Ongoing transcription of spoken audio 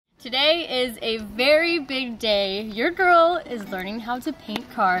Today is a very big day. Your girl is learning how to paint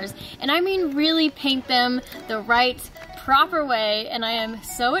cars, and I mean really paint them the right, proper way, and I am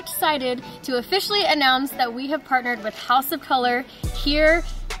so excited to officially announce that we have partnered with House of Kolor here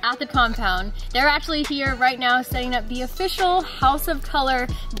at the compound. They're actually here right now setting up the official House of Kolor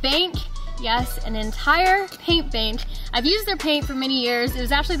bank. Yes, an entire paint bank. I've used their paint for many years. It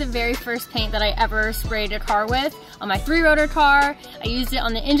was actually the very first paint that I ever sprayed a car with on my 3-rotor car. I used it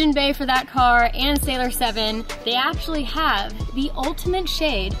on the engine bay for that car and Sailor 7. They actually have the ultimate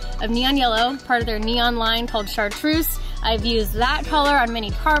shade of neon yellow, part of their neon line called Chartreuse. I've used that color on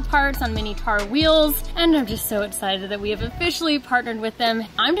many car parts, on many car wheels, and I'm just so excited that we have officially partnered with them.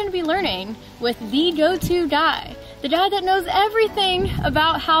 I'm gonna be learning with the go-to guy, the guy that knows everything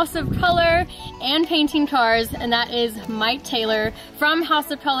about House of Kolor and painting cars, and that is Mike Taylor from House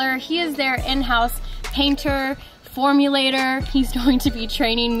of Kolor. He is their in-house painter, formulator. He's going to be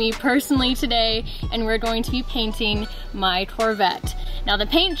training me personally today, and we're going to be painting my Corvette. Now, the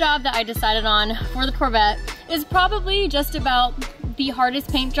paint job that I decided on for the Corvette is probably just about the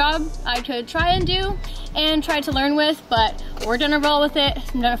hardest paint job I could try and do and try to learn with, but we're gonna roll with it.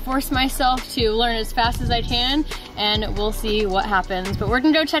 I'm gonna force myself to learn as fast as I can, and we'll see what happens. But we're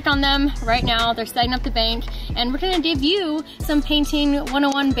gonna go check on them right now. They're setting up the bank, and we're gonna give you some painting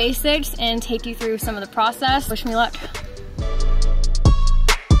 101 basics and take you through some of the process. Wish me luck.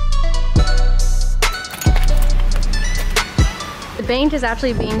 The bank is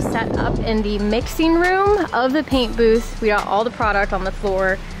actually being set up in the mixing room of the paint booth. We got all the product on the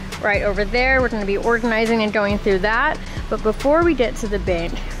floor right over there. We're gonna be organizing and going through that. But before we get to the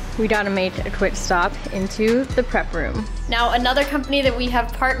bank, we gotta make a quick stop into the prep room. Now, another company that we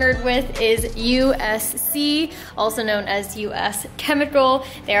have partnered with is USC, also known as US Chemical.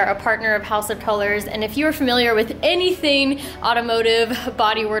 They are a partner of House of Kolors, and if you are familiar with anything automotive,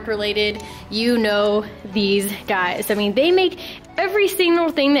 bodywork related, you know these guys. I mean, they make every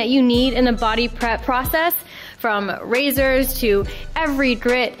single thing that you need in the body prep process, from razors to every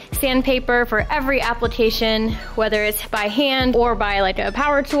grit, sandpaper for every application, whether it's by hand or by like a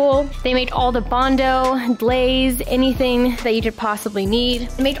power tool. They make all the Bondo, glaze, anything that you could possibly need.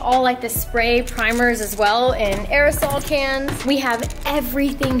 They make all like the spray primers as well in aerosol cans. We have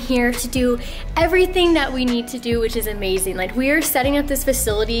everything here to do everything that we need to do, which is amazing. Like, we are setting up this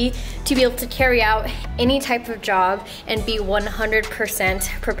facility to be able to carry out any type of job and be 100%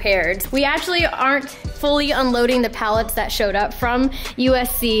 prepared. We actually aren't fully unloading the pallets that showed up from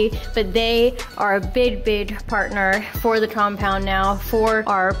USC, but they are a big partner for the compound now for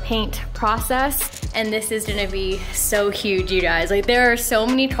our paint process. And this is gonna be so huge, you guys. Like, there are so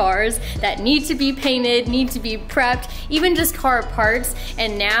many cars that need to be painted, need to be prepped, even just car parts.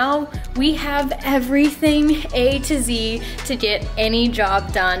 And now we have everything A to Z to get any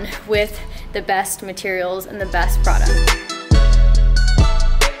job done with the best materials and the best product.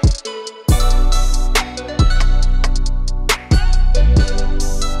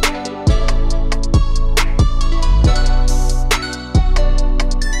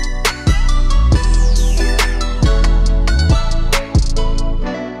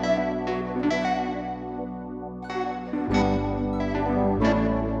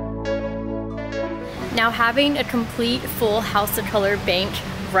 Now, having a complete full House of Kolor bank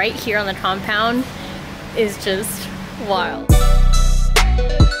right here on the compound is just wild.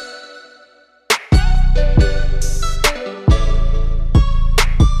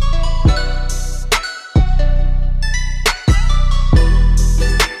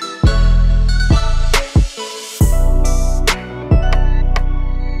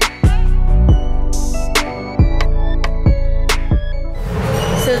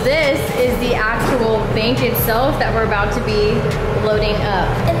 So this is the actual bank itself that we're about to be loading up.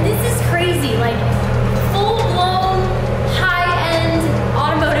 And this is crazy, like, full-blown, high-end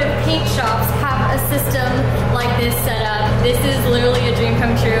automotive paint shops have a system like this set up. This is literally a dream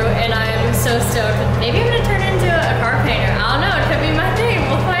come true, and I'm so stoked. Maybe I'm gonna turn into a car painter. I don't know, it could be my thing,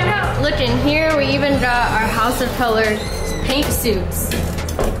 we'll find out. Look, in here we even got our House of Kolor paint suits.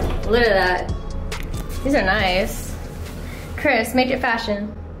 Look at that. These are nice. Chris, make it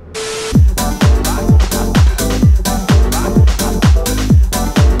fashion.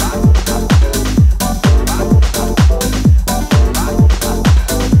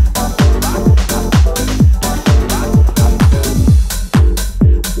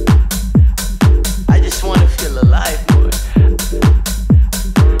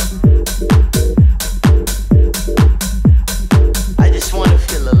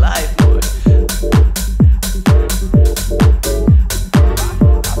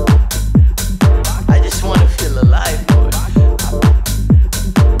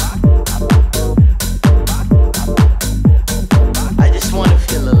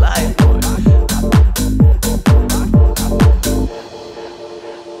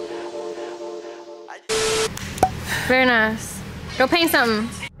 Go paint something.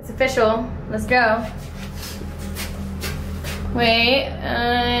 It's official. Let's go. Wait,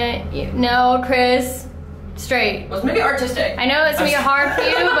 no, Chris. Straight. Let's make it artistic. I know it's gonna be hard for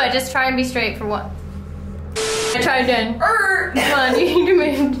you, but just try and be straight for one. Try again. Come on, you can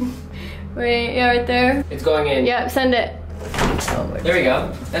move. Wait, yeah, right there. It's going in. Yep, send it. Oh, there we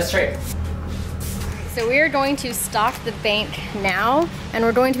go. That's straight. So we are going to stock the bank now, and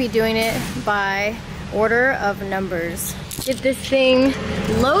we're going to be doing it by order of numbers. Get this thing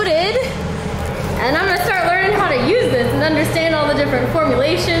loaded, and I'm gonna start learning how to use this and understand all the different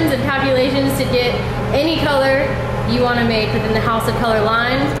formulations and calculations to get any color you wanna make within the House of Kolor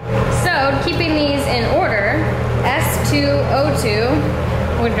line. So keeping these in order, S202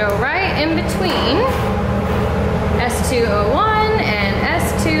 would go right in between S201 and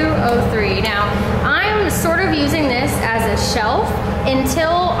S203. Now, I'm sort of using this as a shelf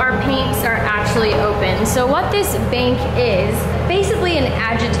until our paints are actually open. So what this bank is, basically an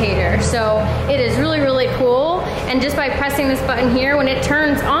agitator. So it is really, really cool. And just by pressing this button here, when it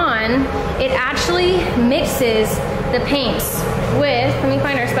turns on, it actually mixes the paints with, let me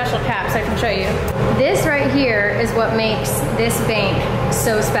find our special cap so I can show you. This right here is what makes this bank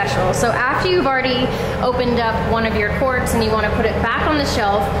so special. So after you've already opened up one of your quartz and you want to put it back on the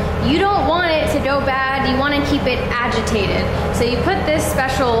shelf, you don't want it to go bad, you want to keep it agitated. So you put this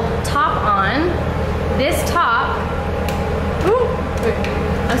special top on. This top, ooh,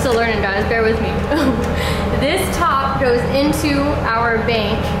 I'm still learning, guys, bear with me. This top goes into our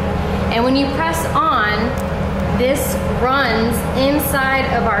bank, and when you press on, this runs inside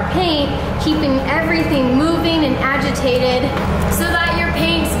of our paint, keeping everything moving and agitated so that your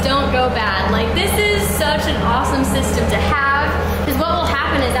paints don't go bad. Like, this is such an awesome system to have, because what will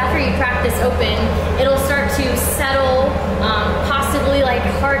happen is after you crack this open, it'll start to settle, possibly like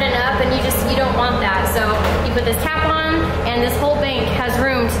harden up, and you don't want that. So you put this cap on, and this whole bank has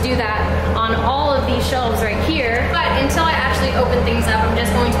room to do that on all of these shelves right here. But until I actually open things up, I'm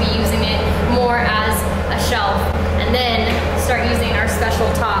just going to be using it more as a shelf, and then start using our special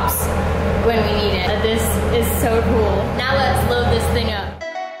tops when we need it. This is so cool. Now let's load this thing up.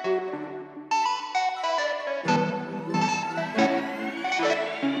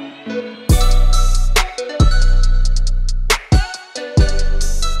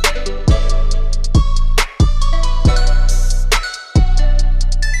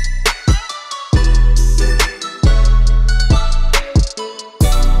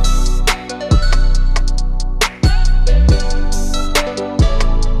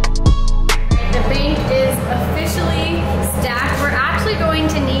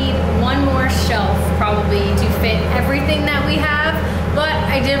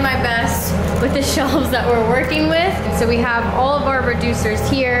 Shelves that we're working with. So we have all of our reducers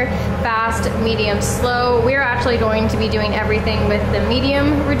here, fast, medium, slow. We're actually going to be doing everything with the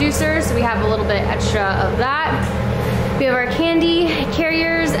medium reducers. So we have a little bit extra of that. We have our candy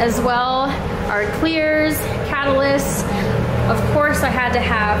carriers as well, our clears, catalysts. Of course, I had to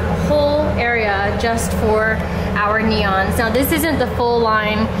have a whole area just for our neons. Now, this isn't the full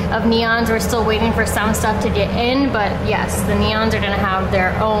line of neons. We're still waiting for some stuff to get in, but yes, the neons are gonna have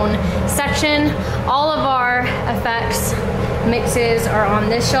their own section. All of our effects mixes are on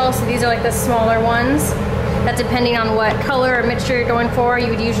this shelf, so these are like the smaller ones. That, depending on what color or mixture you're going for, you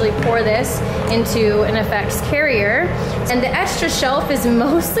would usually pour this into an effects carrier. And the extra shelf is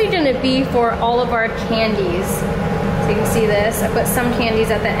mostly gonna be for all of our candies. So you can see this, I put some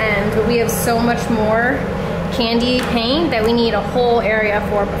candies at the end, but we have so much more candy paint that we need a whole area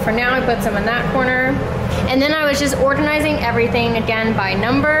for. But for now, I put some in that corner. And then I was just organizing everything again by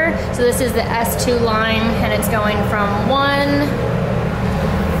number. So this is the S2 line, and it's going from 1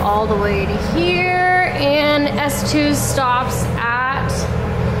 all the way to here, and S2 stops at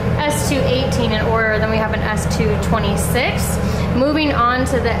S218 in order. Then we have an S226. Moving on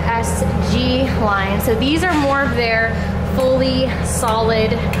to the SG line. So these are more of their fully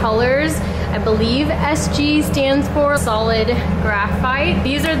solid colors. I believe SG stands for solid graphite.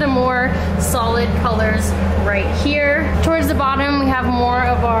 These are the more solid colors right here. Towards the bottom, we have more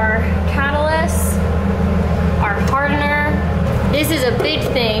of our catalysts, our hardener. This is a big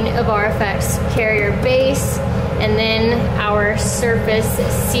thing of our effects carrier base, and then our surface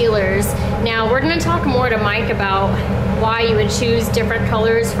sealers. Now, we're gonna talk more to Mike about why you would choose different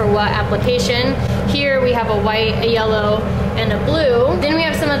colors for what application. Here we have a white, a yellow, and a blue. Then we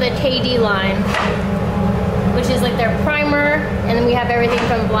have some of the KD line, which is like their primer, and then we have everything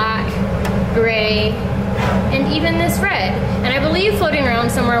from black, gray, and even this red. And I believe floating around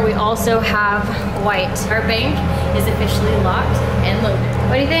somewhere we also have white. Our bank is officially locked and loaded.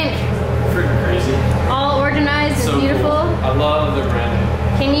 What do you think? freaking crazy. All organized and So beautiful. Cool. I love the branding.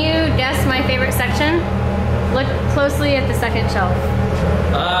 Can you guess my favorite section? Look closely at the second shelf.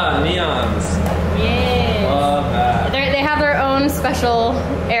 Ah, neons. Yeah. Love that. They have their own special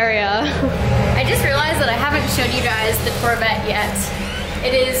area. I just realized that I haven't showed you guys the Corvette yet.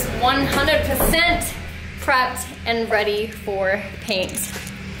 It is 100% prepped and ready for paint.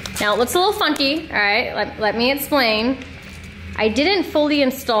 Now it looks a little funky, all right? Let me explain. I didn't fully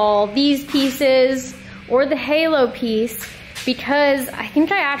install these pieces or the halo piece because I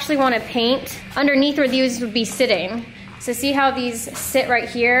think I actually want to paint underneath where these would be sitting. So see how these sit right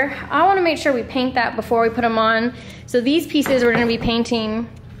here? I want to make sure we paint that before we put them on. So these pieces we're going to be painting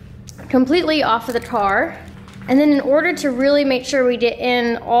completely off of the car. And then in order to really make sure we get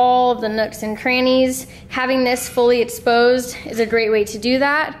in all of the nooks and crannies, having this fully exposed is a great way to do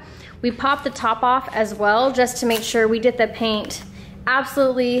that. We pop the top off as well just to make sure we get the paint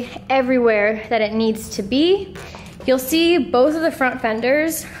absolutely everywhere that it needs to be. You'll see both of the front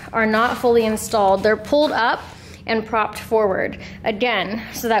fenders are not fully installed. They're pulled up and propped forward, again,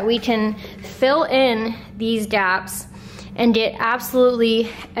 so that we can fill in these gaps and get absolutely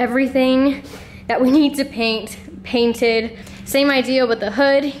everything that we need to paint painted. Same idea with the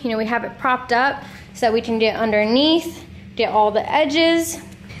hood. You know, we have it propped up so that we can get underneath, get all the edges.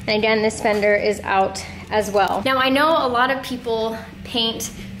 And again, this fender is out as well. Now I know a lot of people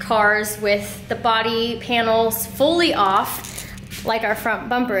paint cars with the body panels fully off, like our front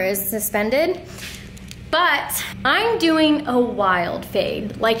bumper is suspended. But I'm doing a wild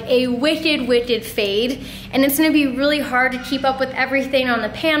fade, like a wicked, wicked fade. And it's gonna be really hard to keep up with everything on the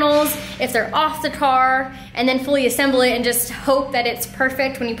panels if they're off the car, and then fully assemble it and just hope that it's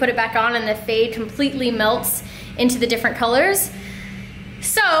perfect when you put it back on and the fade completely melts into the different colors.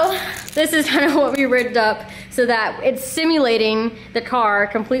 So this is kind of what we rigged up so that it's simulating the car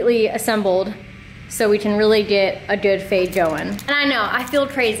completely assembled, so we can really get a good fade going. And I know, I feel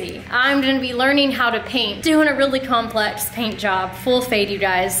crazy. I'm gonna be learning how to paint, doing a really complex paint job, full fade, you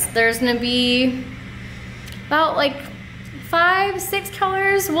guys. There's gonna be about like 5, 6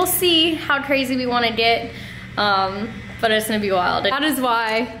 colors. We'll see how crazy we wanna get, but it's gonna be wild. That is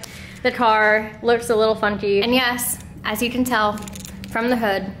why the car looks a little funky. And yes, as you can tell from the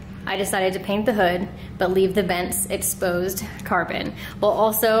hood, I decided to paint the hood, but leave the vents exposed carbon. We'll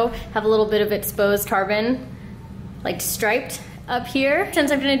also have a little bit of exposed carbon, like striped up here.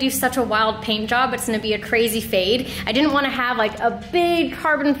 Since I'm gonna do such a wild paint job, it's gonna be a crazy fade. I didn't wanna have like a big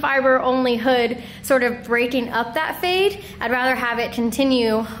carbon fiber only hood sort of breaking up that fade. I'd rather have it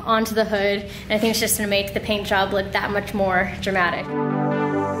continue onto the hood, and I think it's just gonna make the paint job look that much more dramatic.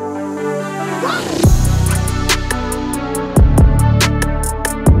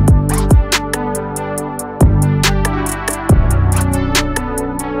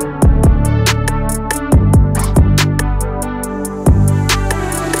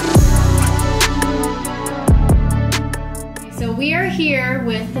 We are here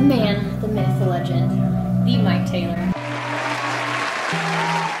with the man, the myth, the legend, the Mike Taylor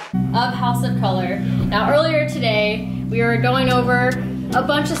of House of Kolor. Now earlier today, we were going over a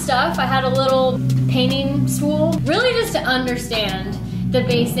bunch of stuff. I had a little painting tool, really just to understand the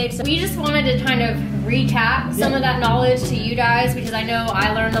basics. We just wanted to kind of recap some of that knowledge to you guys, because I know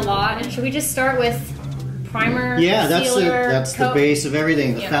I learned a lot. And should we just start with primer, sealer, that's the base of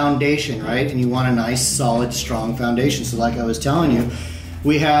everything, the foundation, right? And you want a nice, solid, strong foundation. So like I was telling you,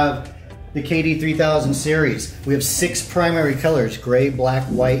 we have the KD3000 series. We have 6 primary colors: gray, black,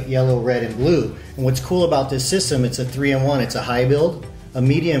 white, yellow, red, and blue. And what's cool about this system, it's a 3-in-1. It's a high build, a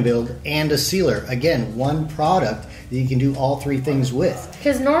medium build, and a sealer. Again, one product that you can do all 3 things with.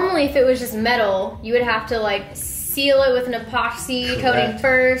 Because normally if it was just metal, you would have to like seal it with an epoxy coating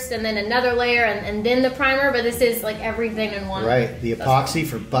first, and then another layer, and then the primer, but this is like everything in one. Right, the epoxy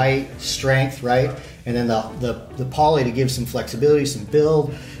for bite, strength, right? And then the poly to give some flexibility, some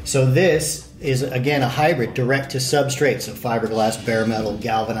build. So this is, again, a hybrid, direct to substrate, so fiberglass, bare metal,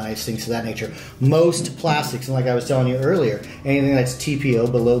 galvanized, things of that nature. Most plastics, and like I was telling you earlier, anything that's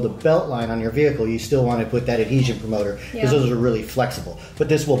TPO below the belt line on your vehicle, you still want to put that adhesion promoter, because those are really flexible. But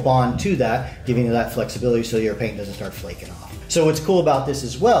this will bond to that, giving you that flexibility so your paint doesn't start flaking off. So what's cool about this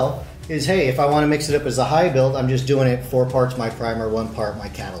as well is, hey, if I want to mix it up as a high build, I'm just doing it 4 parts my primer, 1 part my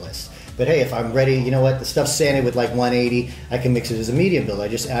catalyst. But hey, if I'm ready, you know what, the stuff's sanded with like 180, I can mix it as a medium build. I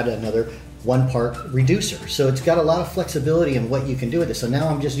just add another one part reducer. So it's got a lot of flexibility in what you can do with it. So now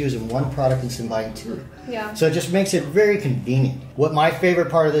I'm just using one product instead of buying two. Yeah. So it just makes it very convenient. What my favorite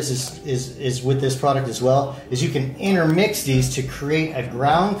part of this is with this product as well, is you can intermix these to create a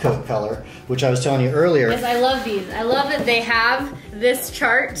ground coat color, which I was telling you earlier. Yes, I love these. I love that they have this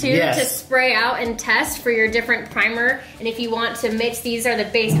chart too, yes, to spray out and test for your different primer. And if you want to mix, these are the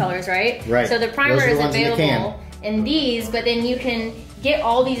base colors, right? Right. So the primer Those are the is ones in the available in these, but then you can get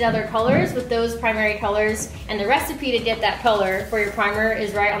all these other colors with those primary colors, and the recipe to get that color for your primer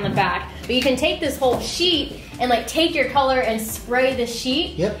is right on the back. But you can take this whole sheet and like take your color and spray the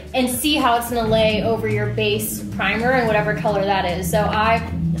sheet, yep, and see how it's gonna lay over your base primer and whatever color that is. So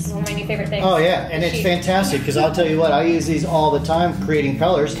this is one of my new favorite things. Oh yeah, and it's fantastic because I'll tell you what, I use these all the time creating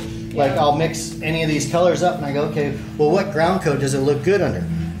colors. Like I'll mix any of these colors up and I go, okay, well what ground coat does it look good under?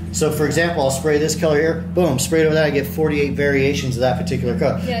 So for example, I'll spray this color here, boom, spray it over that, I get 48 variations of that particular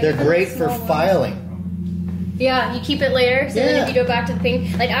color. Yeah, they're great for filing. Yeah, you keep it later, so then if you go back to the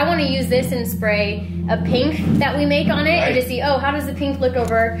pink, like I want to use this and spray a pink that we make on it, and to see, oh, how does the pink look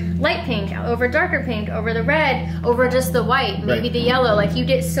over light pink, over darker pink, over the red, over just the white, maybe the yellow. Like you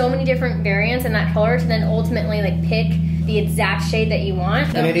get so many different variants in that color to then ultimately like pick the exact shade that you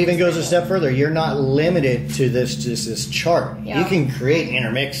want. And it even goes a step further. You're not limited to this chart. Yeah. You can create and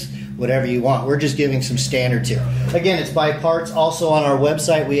intermix whatever you want. We're just giving some standards here. Again, it's by parts. Also on our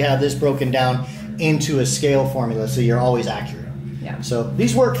website, we have this broken down into a scale formula, so you're always accurate. Yeah. So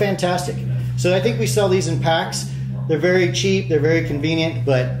these work fantastic. So I think we sell these in packs. They're very cheap, they're very convenient,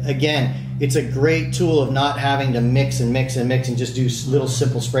 but again, it's a great tool of not having to mix and mix and mix and just do little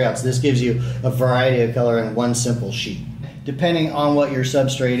simple spray outs. This gives you a variety of color in one simple sheet. Depending on what your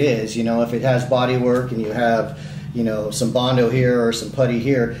substrate is, you know, if it has body work and you have, you know, some Bondo here or some putty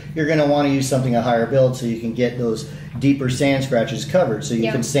here, you're going to want to use something a higher build so you can get those deeper sand scratches covered. So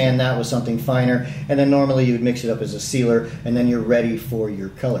you can sand that with something finer, and then normally you would mix it up as a sealer, and then you're ready for your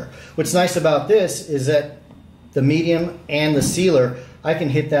color. What's nice about this is that the medium and the sealer, I can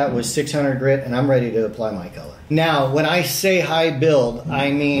hit that with 600 grit and I'm ready to apply my color. Now, when I say high build,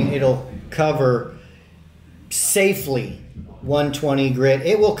 I mean it'll cover safely 120 grit.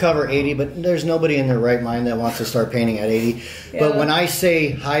 It will cover 80, but there's nobody in their right mind that wants to start painting at 80. But when I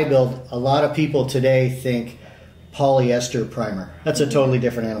say high build, a lot of people today think polyester primer. That's a totally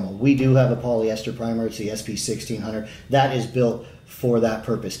different animal. We do have a polyester primer. It's the SP1600. That is built for that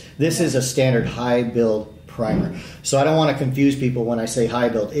purpose. This is a standard high build primer. So I don't want to confuse people when I say high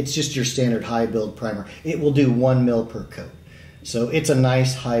build. It's just your standard high build primer. It will do 1 mil per coat. So it's a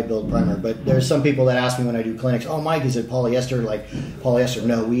nice high build primer, but there's some people that ask me when I do clinics, oh Mike, is it polyester? Like polyester?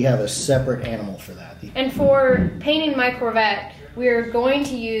 No, we have a separate animal for that. And for painting my Corvette, we're going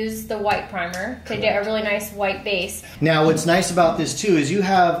to use the white primer to get a really nice white base. Now what's nice about this too is you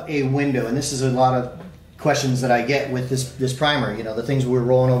have a window, and this is a lot of questions that I get with this primer, you know, the things we're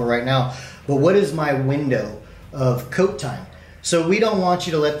rolling over right now. But what is my window of coat time? So we don't want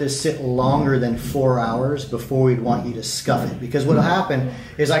you to let this sit longer than 4 hours before we'd want you to scuff it, because what'll happen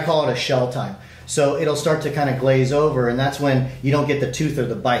is I call it a shell time. So it'll start to kind of glaze over, and that's when you don't get the tooth or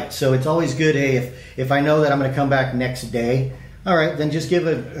the bite. So it's always good, hey, if I know that I'm going to come back next day, all right, then just give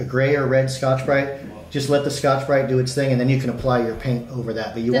a gray or red Scotch-Brite. Just let the Scotch-Brite do its thing, and then you can apply your paint over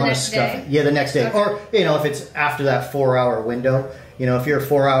that. But you want to scuff it. Yeah, the next day. Okay. Or, you know, if it's after that 4 hour window, you know, if you're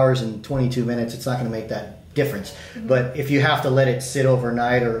 4 hours and 22 minutes, it's not going to make that difference. But if you have to let it sit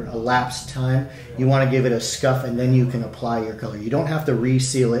overnight or elapsed time, you want to give it a scuff, and then you can apply your color. You don't have to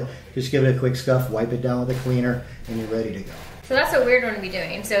reseal it. Just give it a quick scuff, wipe it down with a cleaner, and you're ready to go. So that's what we're going to be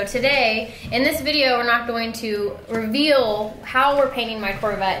doing. So today, in this video, we're not going to reveal how we're painting my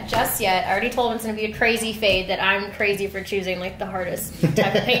Corvette just yet. I already told him it's going to be a crazy fade, that I'm crazy for choosing like the hardest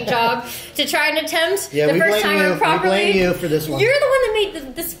type of paint job to try and attempt the first time properly. We blame you for this one. You're the one that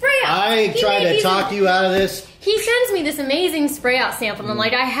made the spray out. I tried to talk you out of this. He sends me this amazing spray out sample, and I'm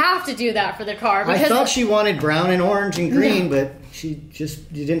like, I have to do that for the car. I thought she wanted brown and orange and green, but you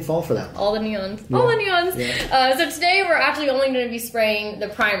didn't fall for that. All the neons. Yeah. All the neons. Yeah. So today we're actually only going to be spraying the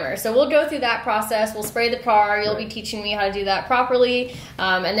primer. So we'll go through that process. We'll spray the par. You'll be teaching me how to do that properly.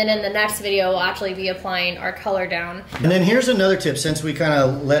 And then in the next video, we'll actually be applying our color down. And then here's another tip, since we kind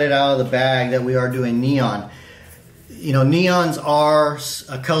of let it out of the bag that we are doing neon. You know, neons are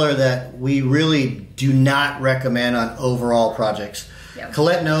a color that we really do not recommend on overall projects. Yeah.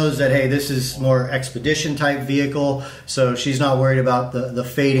 Collette knows that, hey, this is more expedition type vehicle, so she's not worried about the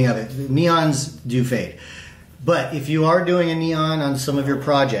fading of it. Neons do fade. But if you are doing a neon on some of your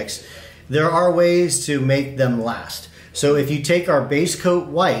projects, there are ways to make them last. So if you take our base coat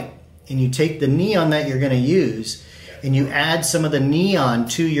white and you take the neon that you're going to use and you add some of the neon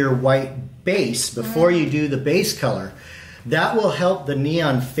to your white base before you do the base color, that will help the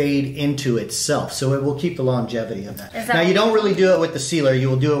neon fade into itself. So it will keep the longevity of that. Now, you don't really do it with the sealer. You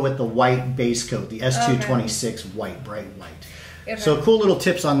will do it with the white base coat, the S226 white, bright white. Okay. So cool little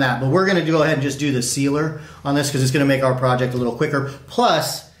tips on that. But we're going to go ahead and just do the sealer on this because it's going to make our project a little quicker.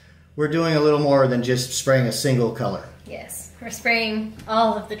 Plus, we're doing a little more than just spraying a single color. Yes, we're spraying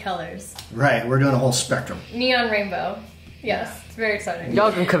all of the colors. Right, we're doing a whole spectrum. Neon rainbow. Yes, it's very exciting.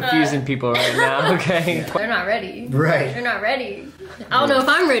 Y'all are confusing people right now, okay? They're not ready. Right. They're not ready. I don't know if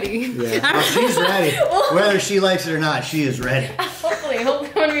I'm ready. Yeah. Well, she's ready. Whether she likes it or not, she is ready. Hopefully I'm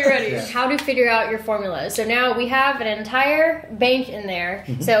going to be ready. Yeah. How to figure out your formulas. So now we have an entire bank in there.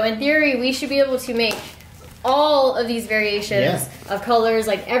 So in theory, we should be able to make all of these variations of colors,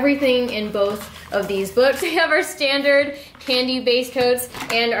 like everything in both of these books. We have our standard candy base coats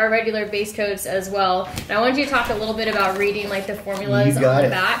and our regular base coats as well. And I wanted you to talk a little bit about reading like the formulas on the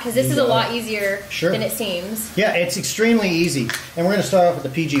back, because this is a lot easier than it seems. Yeah, it's extremely easy. And we're going to start off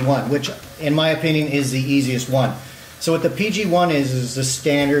with the PG1, which in my opinion is the easiest one. So what the PG1 is the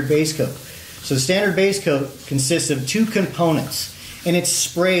standard base coat. So the standard base coat consists of 2 components. And it's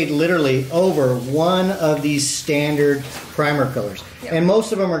sprayed literally over one of these standard primer colors. Yep. And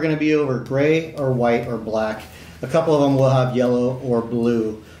most of them are going to be over gray or white or black. A couple of them will have yellow or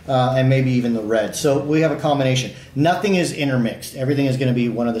blue, and maybe even the red. So we have a combination. Nothing is intermixed. Everything is going to be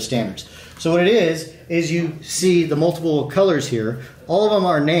one of the standards. So what it is you see the multiple colors here. All of them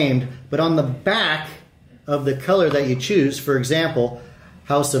are named, but on the back of the color that you choose, for example,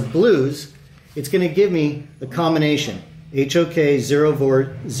 House of Blues, it's going to give me the combination. HOK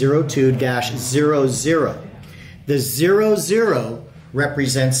 0402-00. The 00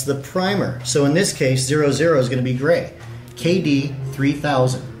 represents the primer. So in this case, 00 is going to be gray. KD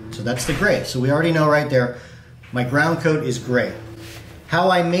 3000. So that's the gray. So we already know right there, my ground coat is gray.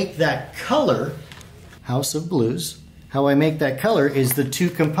 How I make that color, House of Blues, how I make that color is the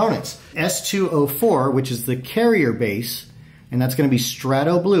 2 components. S204, which is the carrier base, and that's going to be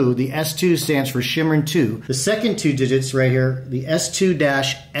Strato Blue. The S2 stands for Shimmerin' 2. The second 2 digits right here, the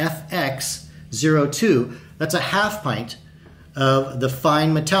S2-FX02, that's a half pint of the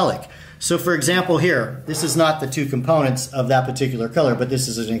fine metallic. So for example here, this is not the 2 components of that particular color, but this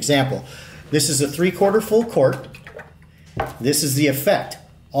is an example. This is a 3/4 full quart. This is the effect.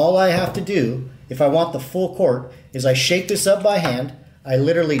 All I have to do, if I want the full quart, is I shake this up by hand. I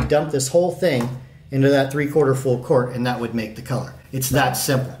literally dump this whole thing into that 3/4 full quart, and that would make the color. It's that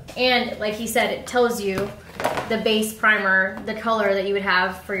simple. And like he said, it tells you the base primer, the color that you would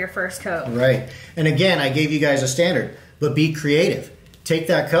have for your first coat. Right. And again, I gave you guys a standard, but be creative. Take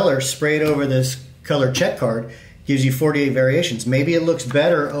that color, spray it over this color check card, gives you 48 variations. Maybe it looks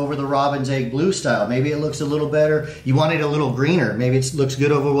better over the Robin's Egg Blue style. Maybe it looks a little better. You want it a little greener. Maybe it looks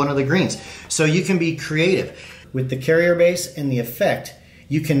good over one of the greens. So you can be creative. With the carrier base and the effect,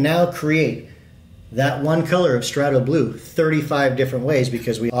 you can now create that one color of Strato Blue 35 different ways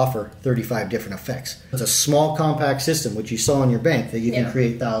because we offer 35 different effects. It's a small compact system, which you saw in your bank, that you can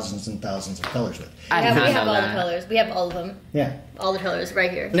create thousands and thousands of colors with. We have all the colors. We have all of them. Yeah. All the colors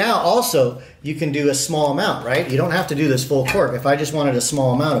right here. Now also, you can do a small amount, right? You don't have to do this full quart. If I just wanted a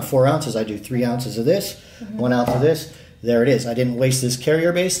small amount of 4 ounces, I do 3 ounces of this, 1 ounce of this. There it is. I didn't waste this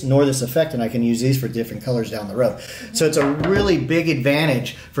carrier base nor this effect, and I can use these for different colors down the road. So it's a really big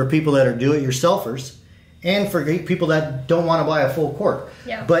advantage for people that are do-it-yourselfers and for people that don't want to buy a full quart.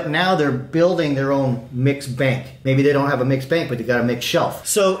 Yeah. But now they're building their own mixed bank. Maybe they don't have a mixed bank, but they got a mixed shelf.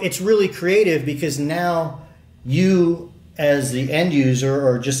 So it's really creative because now you, as the end user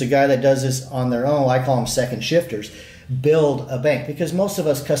or just a guy that does this on their own, I call them second shifters, build a bank, because most of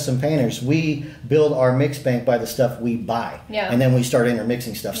us custom painters, we build our mix bank by the stuff we buy, and then we start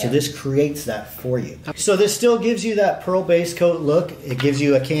intermixing stuff. So this creates that for you. So this still gives you that pearl base coat look. It gives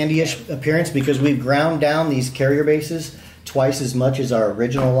you a candy-ish appearance because we've ground down these carrier bases twice as much as our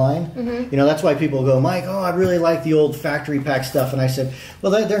original line. You know, that's why people go, Mike, oh, I really like the old factory pack stuff. And I said,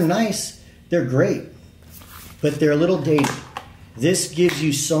 well, they're nice, they're great, but they're a little dated. This gives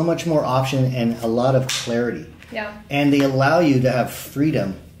you so much more option and a lot of clarity. Yeah. And they allow you to have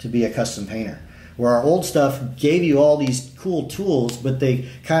freedom to be a custom painter. Where our old stuff gave you all these cool tools, but they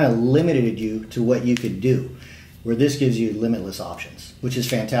kind of limited you to what you could do. Where this gives you limitless options, which is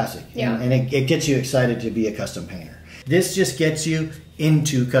fantastic. Yeah. And it gets you excited to be a custom painter. This just gets you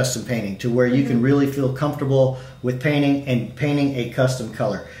into custom painting to where you can really feel comfortable with painting and painting a custom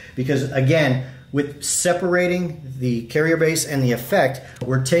color. Because again, with separating the carrier base and the effect,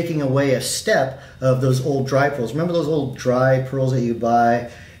 we're taking away a step of those old dry pearls. Remember those old dry pearls that you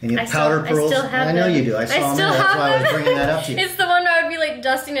buy and you have powder pearls. I still have I know them. you do. I saw them. That's why I was bringing that up to you. It's the one I would be like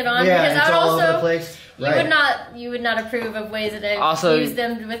dusting it on Yeah, because I it's would all also over the place. Right. you would not approve of ways that I Also, use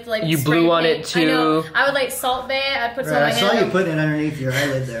them with like you spray blew on paint. it too. I know. I would like salt bay it. I'd put some on I my saw hand. you putting it underneath your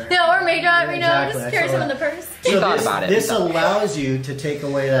eyelid there. No, or makeup, Yeah, you know, exactly. just carry I saw some in the that. purse. You thought about it. This allows you to take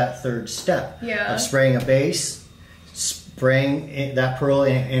away that third step Yeah. of spraying a base, spraying that pearl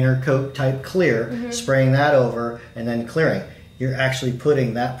inner coat type clear, spraying that over, and then clearing. You're actually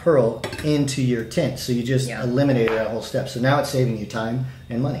putting that pearl into your tint, so you just eliminated that whole step. So now it's saving you time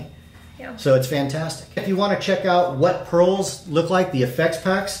and money. Yeah. So it's fantastic. If you want to check out what pearls look like, the effects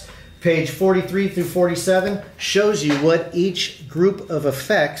packs, page 43 through 47 shows you what each group of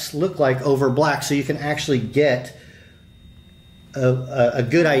effects look like over black, so you can actually get a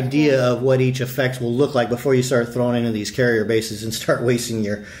good idea of what each effect will look like before you start throwing into these carrier bases and start wasting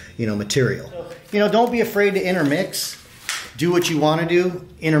your material. Don't be afraid to intermix. Do what you want to do,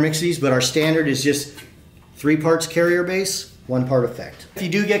 intermix these, but our standard is just 3 parts carrier base, 1 part effect. If you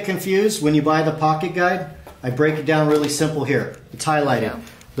do get confused when you buy the pocket guide, I break it down really simple here. It's highlighted. Yeah.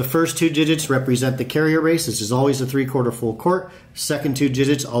 The first 2 digits represent the carrier base. This is always a 3/4 full quart. Second 2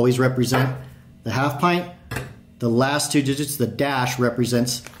 digits always represent the half pint. The last 2 digits, the dash,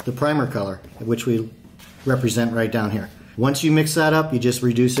 represents the primer color, which we represent right down here. Once you mix that up, you just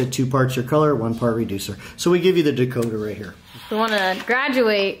reduce it. 2 parts your color, 1 part reducer. So we give you the decoder right here. We want to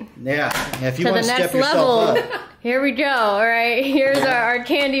graduate Yeah, if you to want the to next step yourself level. up. Here we go. All right, here's our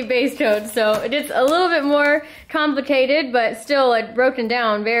candy base coat. So it's a little bit more complicated, but still like broken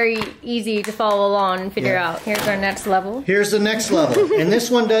down, very easy to follow along and figure out. Here's our next level. Here's the next level. And this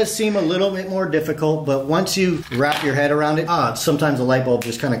one does seem a little bit more difficult, but once you wrap your head around it, sometimes the light bulb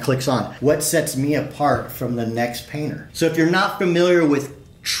just kind of clicks on. What sets me apart from the next painter? So if you're not familiar with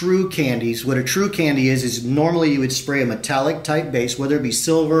true candies, what a true candy is normally you would spray a metallic type base, whether it be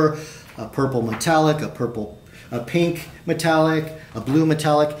silver, a purple metallic, a pink metallic, a blue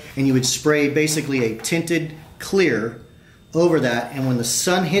metallic, and you would spray basically a tinted clear over that, and when the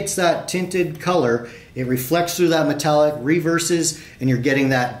sun hits that tinted color, it reflects through that metallic, reverses, and you're getting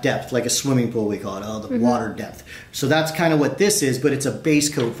that depth, like a swimming pool we call it, the water depth. So that's kind of what this is, but it's a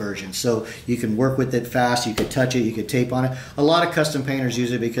base coat version. So you can work with it fast, you could touch it, you could tape on it. A lot of custom painters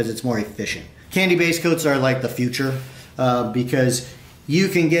use it because it's more efficient. Candy base coats are like the future because you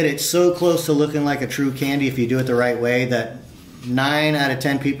can get it so close to looking like a true candy if you do it the right way that 9 out of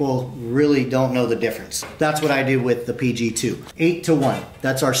 10 people really don't know the difference. That's what I did with the PG2. 8-to-1,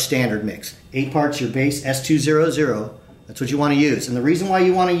 that's our standard mix. 8 parts your base, S200, that's what you want to use. And the reason why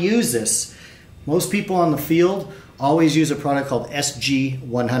you want to use this, most people on the field always use a product called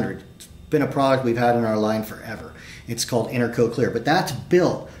SG100. It's been a product we've had in our line forever. It's called Intercoat Clear, but that's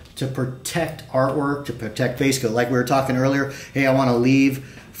built to protect artwork, to protect base coat. Like we were talking earlier, hey, I want to leave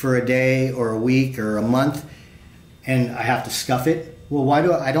for a day or a week or a month, and I have to scuff it. Well,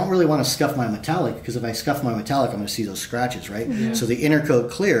 I don't really want to scuff my metallic, because if I scuff my metallic, I'm going to see those scratches, right? Mm-hmm. So the Intercoat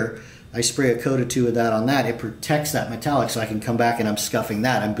Clear, I spray a coat or 2 of that on that. It protects that metallic, so I can come back and I'm scuffing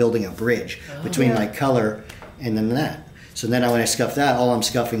that. I'm building a bridge between my color and then that. So then when I scuff that, all I'm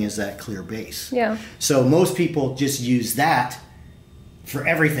scuffing is that clear base. Yeah. So most people just use that for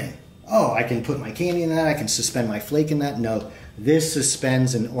everything. Oh, I can put my candy in that. I can suspend my flake in that. No, this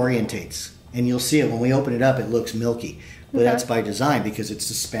suspends and orientates. And you'll see it when we open it up, it looks milky. But that's by design because it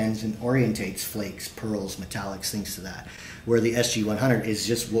suspends and orientates flakes, pearls, metallics, things to that. Where the SG100 is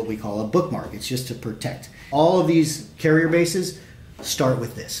just what we call a bookmark. It's just to protect. All of these carrier bases start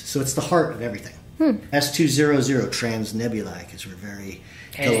with this. So it's the heart of everything. S200 trans nebulae, because we're very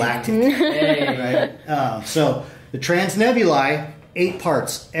galactic. Right? So the trans nebulae, 8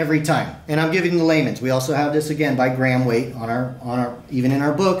 parts every time. And I'm giving the layman's. We also have this again by gram weight on our even in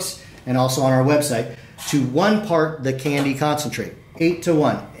our books and also on our website. To 1 part the candy concentrate.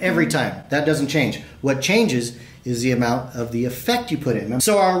 8-to-1 every time. That doesn't change. What changes is the amount of the effect you put in.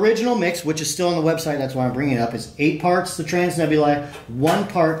 So our original mix, which is still on the website, that's why I'm bringing it up, is 8 parts the trans nebulae, 1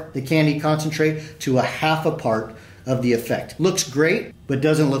 part the candy concentrate to a 1/2 part of the effect. Looks great, but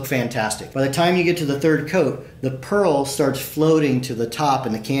doesn't look fantastic. By the time you get to the 3rd coat, the pearl starts floating to the top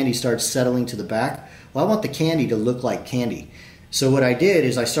and the candy starts settling to the back. Well, I want the candy to look like candy. So what I did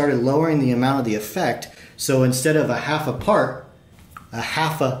is I started lowering the amount of the effect. So instead of a 1/2 part, a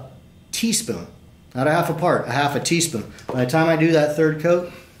 1/2 teaspoon. Not a 1/2 part, a 1/2 teaspoon. By the time I do that 3rd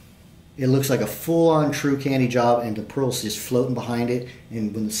coat, it looks like a full-on true candy job, and the pearl's just floating behind it.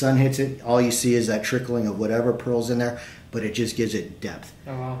 And when the sun hits it, all you see is that trickling of whatever pearl's in there, but it just gives it depth.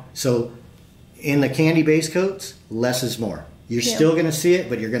 Oh, wow. So in the candy base coats, less is more. You're still going to see it,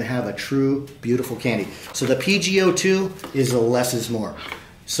 but you're going to have a true, beautiful candy. So the PGO2 is the less is more.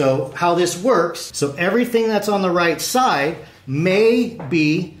 So how this works, so everything that's on the right side may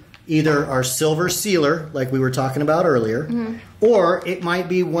be either our silver sealer, like we were talking about earlier, or it might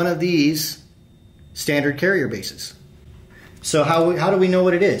be one of these standard carrier bases. So how do we know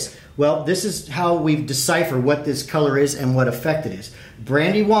what it is? Well, this is how we decipher what this color is and what effect it is.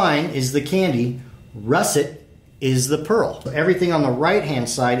 Brandywine is the candy, russet is the pearl. So everything on the right-hand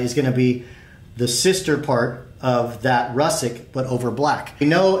side is going to be the sister part of that russet, but over black. We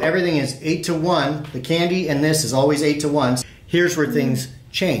know everything is 8-to-1. The candy and this is always 8-to-1. Here's where things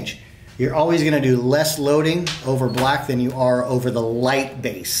change. You're always going to do less loading over black than you are over the light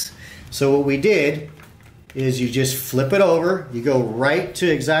base. So what we did is you just flip it over. You go right to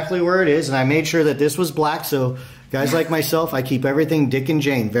exactly where it is, and I made sure that this was black, so guys like myself, I keep everything Dick and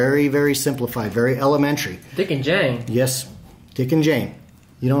Jane. Very, very simplified, very elementary. Dick and Jane? Yes, Dick and Jane.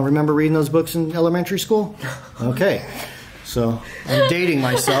 You don't remember reading those books in elementary school? Okay, so I'm dating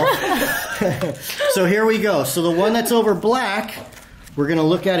myself. So here we go. So the one that's over black, we're going to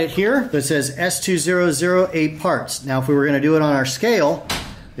look at it here. It says S2008 parts. Now if we were going to do it on our scale,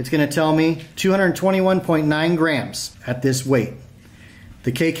 it's going to tell me 221.9 grams at this weight.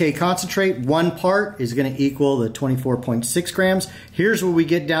 The KK concentrate, one part, is going to equal the 24.6 grams. Here's where we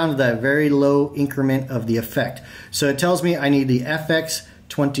get down to that very low increment of the effect. So it tells me I need the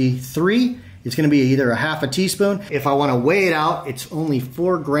FX23. It's going to be either a half a teaspoon. If I want to weigh it out, it's only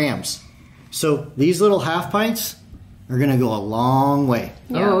 4 grams. So these little half pints are going to go a long way.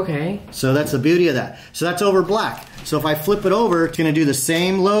 Yeah. Oh, okay. So that's the beauty of that. So that's over black. So if I flip it over, it's going to do the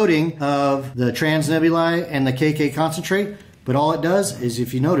same loading of the transnebulae and the KK concentrate, but all it does is,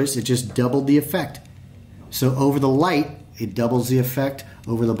 if you notice, it just doubled the effect. So over the light, it doubles the effect.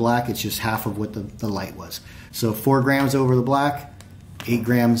 Over the black, it's just half of what the light was. So 4 grams over the black, 8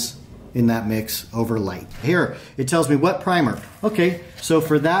 grams in that mix over light. Here, it tells me what primer. Okay, so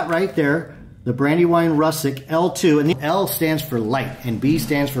for that right there, the Brandywine Rustic L2, and the L stands for light and B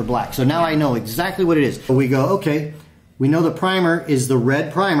stands for black. So now I know exactly what it is. So we go, okay, we know the primer is the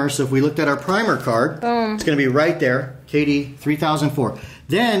red primer. So if we looked at our primer card, it's going to be right there, KD 3004.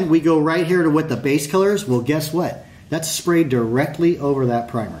 Then we go right here to what the base color is. Well, guess what? That's sprayed directly over that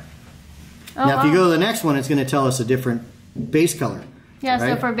primer. Oh, now, if you go to the next one, it's going to tell us a different base color. Yeah,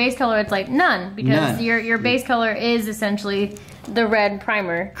 right? so for base color, it's like none, because None. your base color is essentially the red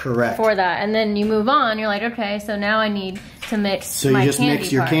primer. Correct. For that, and then you move on. You're like, okay, so now I need to mix. So you just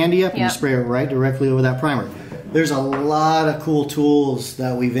mix your candy up and you spray it right directly over that primer. There's a lot of cool tools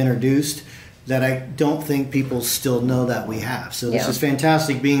that we've introduced that I don't think people still know that we have. So this is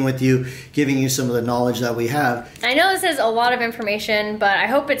fantastic being with you, giving you some of the knowledge that we have. I know this is a lot of information, but I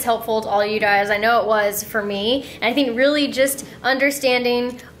hope it's helpful to all you guys. I know it was for me. And I think really just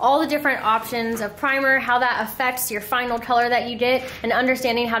understanding all the different options of primer, how that affects your final color that you get, and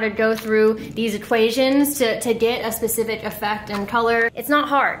understanding how to go through these equations to get a specific effect and color. It's not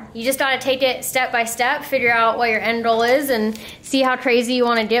hard. You just gotta take it step by step, figure out what your end goal is, and see how crazy you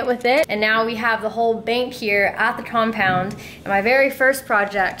wanna get with it. And now we have the whole bank here at the compound. And my very first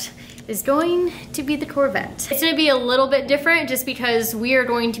project is going to be the Corvette. It's going to be a little bit different just because we are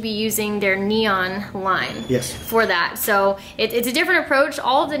going to be using their neon line for that. So it's a different approach.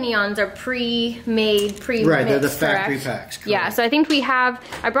 All of the neons are pre-made, pre-mixed. Right, they're the factory packs. Correct. Yeah, so I think we have,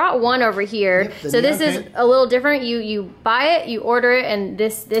 I brought one over here. Yep, so this is a little different. You buy it, you order it, and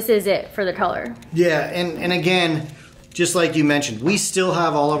this is it for the color. Yeah, and again, just like you mentioned, we still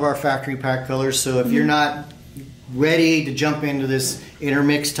have all of our factory pack colors. So if you're not ready to jump into this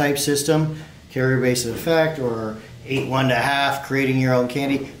intermix type system, carrier base effect, or 8-1-1/2, creating your own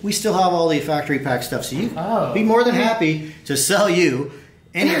candy, we still have all the factory pack stuff. So you be more than happy to sell you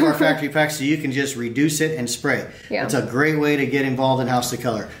any of our factory packs so you can just reduce it and spray. Yeah. It's a great way to get involved in House of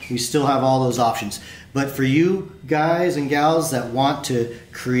Kolor. We still have all those options. But for you guys and gals that want to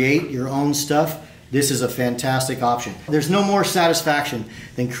create your own stuff, this is a fantastic option. There's no more satisfaction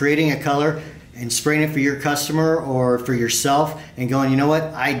than creating a color and spraying it for your customer or for yourself and going, you know what,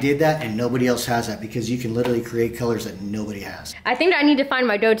 I did that and nobody else has that, because you can literally create colors that nobody has. I think I need to find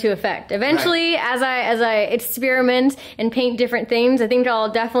my go-to effect. Eventually, as I experiment and paint different things, I think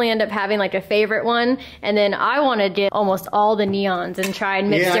I'll definitely end up having like a favorite one, and then I want to get almost all the neons and try and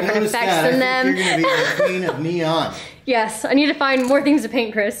mix different effects in them. You're going to be the queen of neon. Yes, I need to find more things to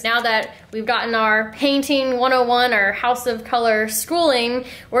paint, Chris. Now that we've gotten our painting 101, our House of Kolor schooling,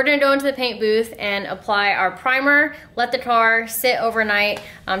 we're gonna go into the paint booth and apply our primer, let the car sit overnight.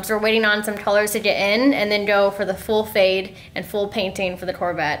 So we're waiting on some colors to get in, and then go for the full fade and full painting for the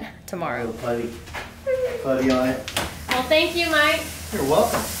Corvette tomorrow. Putty on it. Well, thank you, Mike. You're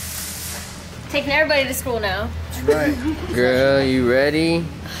welcome. Taking everybody to school now. That's right. Girl, you ready?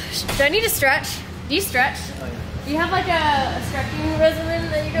 Do I need to stretch? Do you stretch? Do you have like a stretching regimen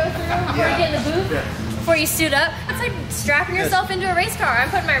that you go through before you get in the booth? Yeah. Before you suit up? It's like strapping yourself into a race car. I'm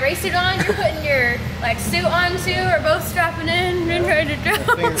putting my race suit on, you're putting your like suit on too, or both strapping in and trying to go.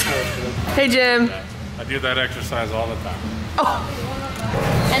 Hey, Jim. I do that exercise all the time.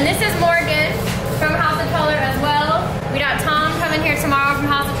 And this is Morgan from House of Kolor as well. We got Tom coming here tomorrow from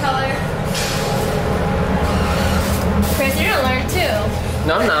House of Kolor. Chris, you're gonna learn too.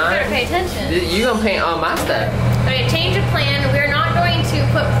 No, I'm not. You better pay attention. You gonna paint all my stuff. Okay, change of plan. We're not going to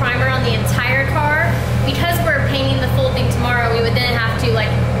put primer on the entire car. Because we're painting the full thing tomorrow, we would then have to like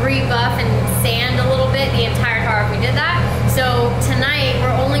rebuff and sand a little bit the entire car if we did that. So tonight,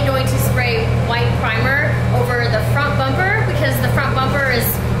 we're only going to spray white primer over the front bumper because the front bumper has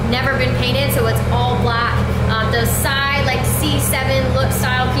never been painted, so it's all black. The side, like C7 look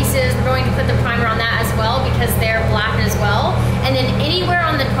style pieces, we're going to put the primer on that as well because they're black as well. And then anywhere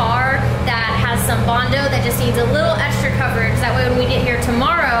on the car that has some Bondo that just needs a little extra coverage, that way when we get here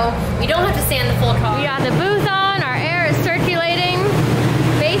tomorrow, we don't have to sand the full car. We got the booth on, our air is circulating.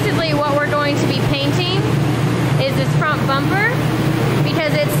 Basically what we're going to be painting is this front bumper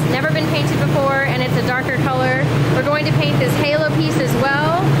because it's never been painted before and it's a darker color. We're going to paint this halo piece as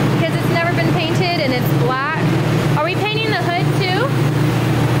well because it's never been painted and it's black. Are we painting the hood too?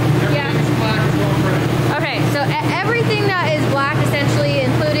 Yeah. Okay, so everything that is black essentially,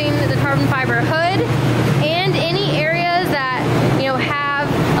 including the carbon fiber hood and any areas that, you know, have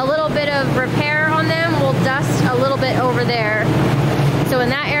a little bit of repair on them, we'll dust a little bit over there. So in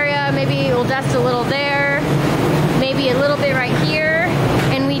that area, maybe we'll dust a little there, maybe a little bit right here.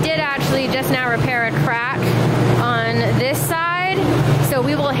 And we did actually just now repair a crack on this side. So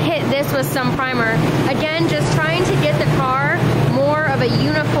we will hit this with some primer. Again, just trying to get the car more of a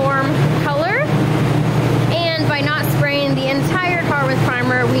uniform color. And by not spraying the entire car with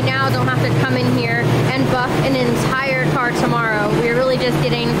primer, we now don't have to come in here and buff an entire car tomorrow. We're really just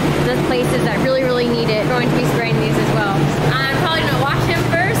getting the places that really, really need it. We're going to be spraying these as well. I'm probably gonna wash him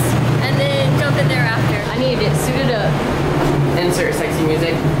first and then jump in there after. I need to get suited up. Insert sexy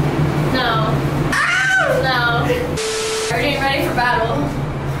music. No. No. We're getting ready for battle.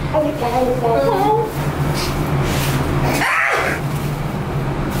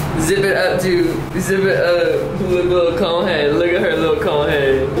 Zip it up. Little cone head. Look at her little cone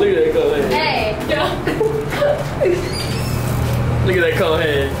head. Look at that cone head. Hey. Look at that cone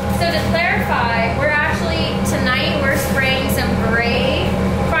head. So to clarify, tonight we're spraying some gray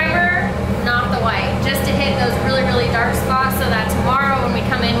primer, not the white, just to hit those really, really dark spots so that tomorrow when we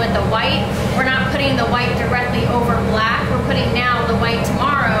come in with the white, we're not putting the white directly over black. We're putting now the white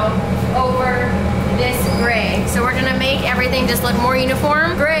tomorrow over this gray. So we're gonna make everything just look more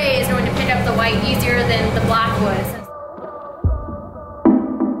uniform. Gray is going to pick up the white easier than the black would.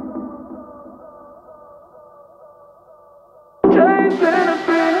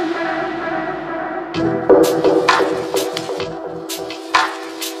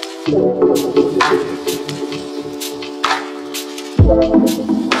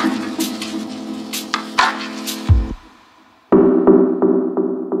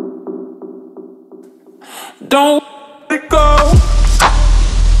 Don't let it go.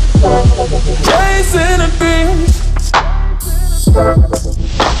 Chasing a beat.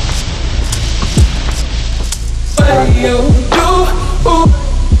 What you do?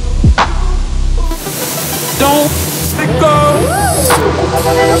 Don't let it go.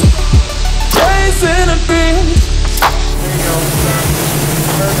 Chasing a beat. There you go.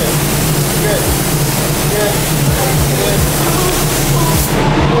 Perfect. Good. Good. Good.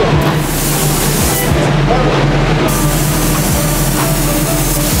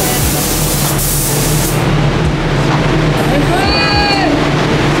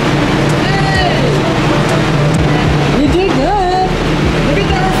 You did good. Look at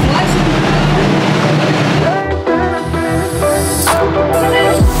that reflection.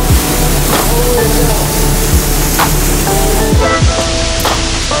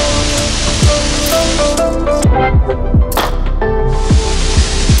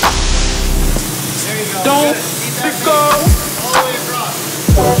 Don't let it go. All the way across.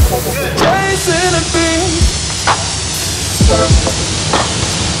 Good. Chasing a beat.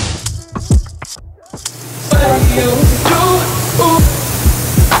 What you do?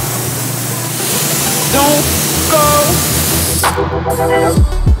 Don't go.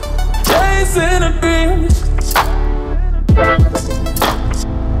 Chasing a beat.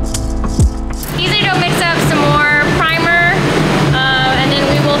 Easy to mix up some more primer, and then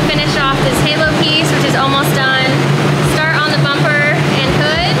we will finish off this halo piece, which is almost done. Start on the bumper and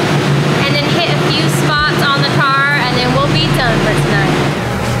hood, and then hit a few spots on the car, and then we'll be done for tonight.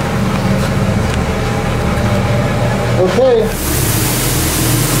 Okay.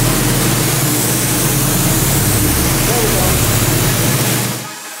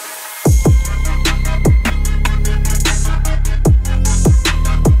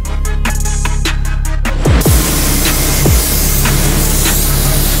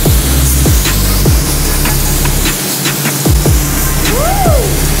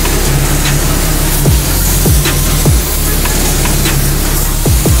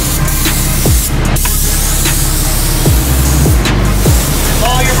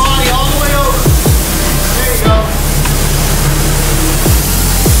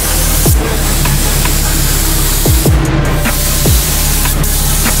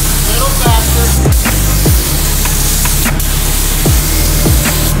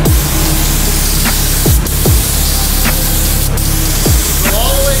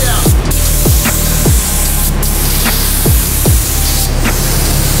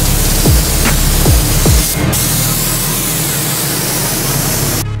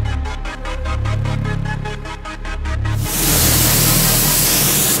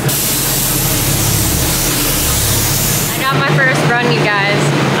 My first run, you guys.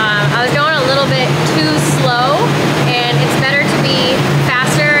 I was going a little bit too slow, and it's better to be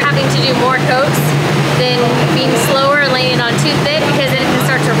faster, having to do more coats, than being slower, laying on too thick, because then it can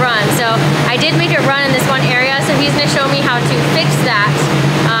start to run. So I did make it run in this one area, so he's gonna show me how to fix that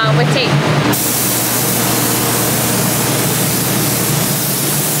with tape.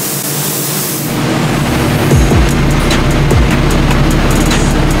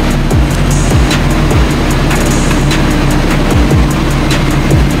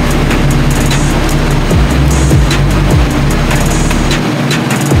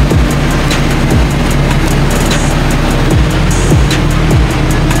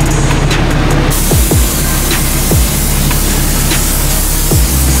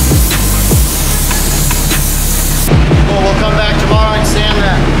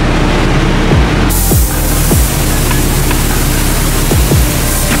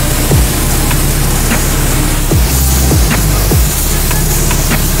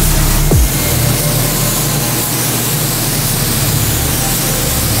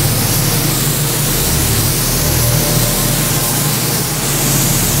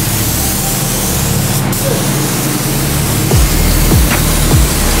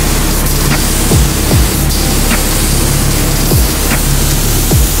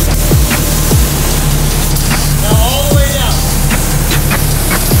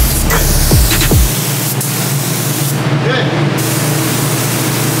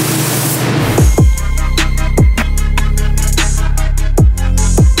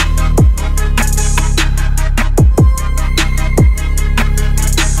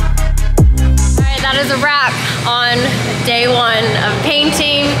 Day one of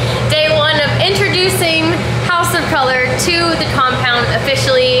painting, day one of introducing House of Kolor to the compound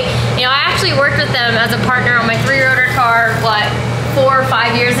officially. You know, I actually worked with them as a partner on my 3-rotor car, what, 4 or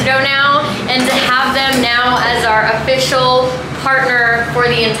 5 years ago now, and to have them now as our official partner for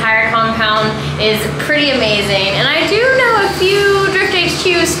the entire compound is pretty amazing. And I do know a few Drift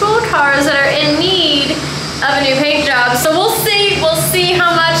HQ school cars that are in need of a new paint job, so we'll see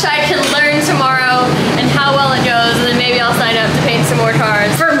how much I can learn tomorrow and how well it goes, and then maybe I'll sign up to paint some more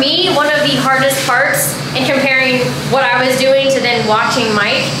cars. For me, one of the hardest parts in comparing what I was doing to then watching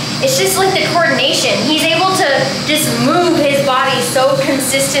Mike, it's just like the coordination. He's able to just move his body so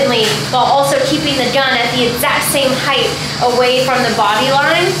consistently while also keeping the gun at the exact same height away from the body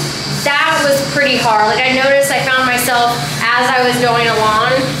line. That was pretty hard. Like, I noticed I found myself as I was going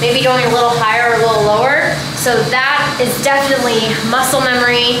along, maybe going a little higher or a little lower. So that is definitely muscle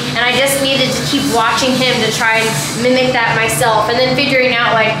memory, and I just needed to keep watching him to try and mimic that myself, and then figuring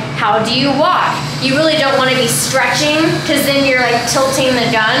out, like, how do you walk? You really don't want to be stretching, because then you're like tilting the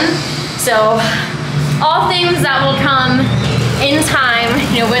gun. So all things that will come in time,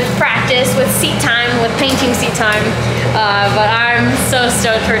 you know, with practice, with seat time, with painting seat time. But I'm so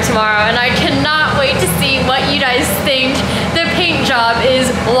stoked for tomorrow, and I cannot wait to see what you guys think. The paint job is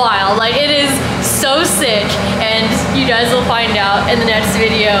wild. Like, it is so sick, and you guys will find out in the next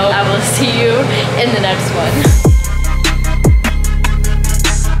video. I will see you in the next one.